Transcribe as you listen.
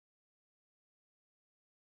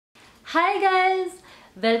Hi guys,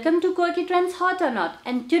 welcome to Quirky Trends Hot or Not,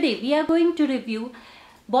 and today we are going to review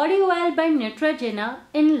body oil by Neutrogena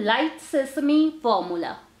in light sesame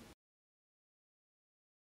formula.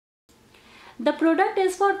 The product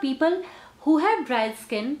is for people who have dry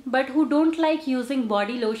skin but who don't like using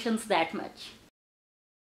body lotions that much.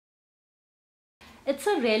 It's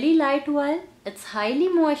a really light oil, it's highly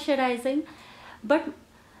moisturizing, but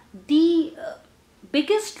the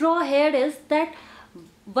biggest draw here is that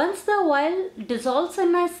once the oil dissolves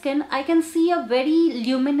in my skin, I can see a very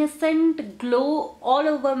luminescent glow all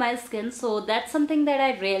over my skin. So that's something that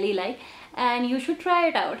I really like and you should try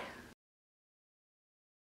it out.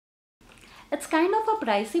 It's kind of a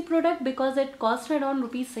pricey product because it costs around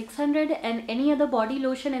rupees 600 and any other body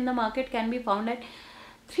lotion in the market can be found at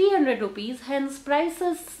 300 rupees. Hence price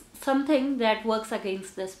is something that works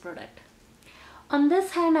against this product. On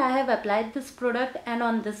this hand I have applied this product and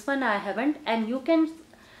on this one I haven't, and you can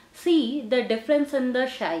see the difference in the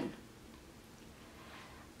shine.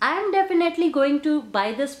 I am definitely going to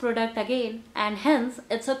buy this product again, and hence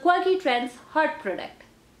it's a Quirky Trends hot product.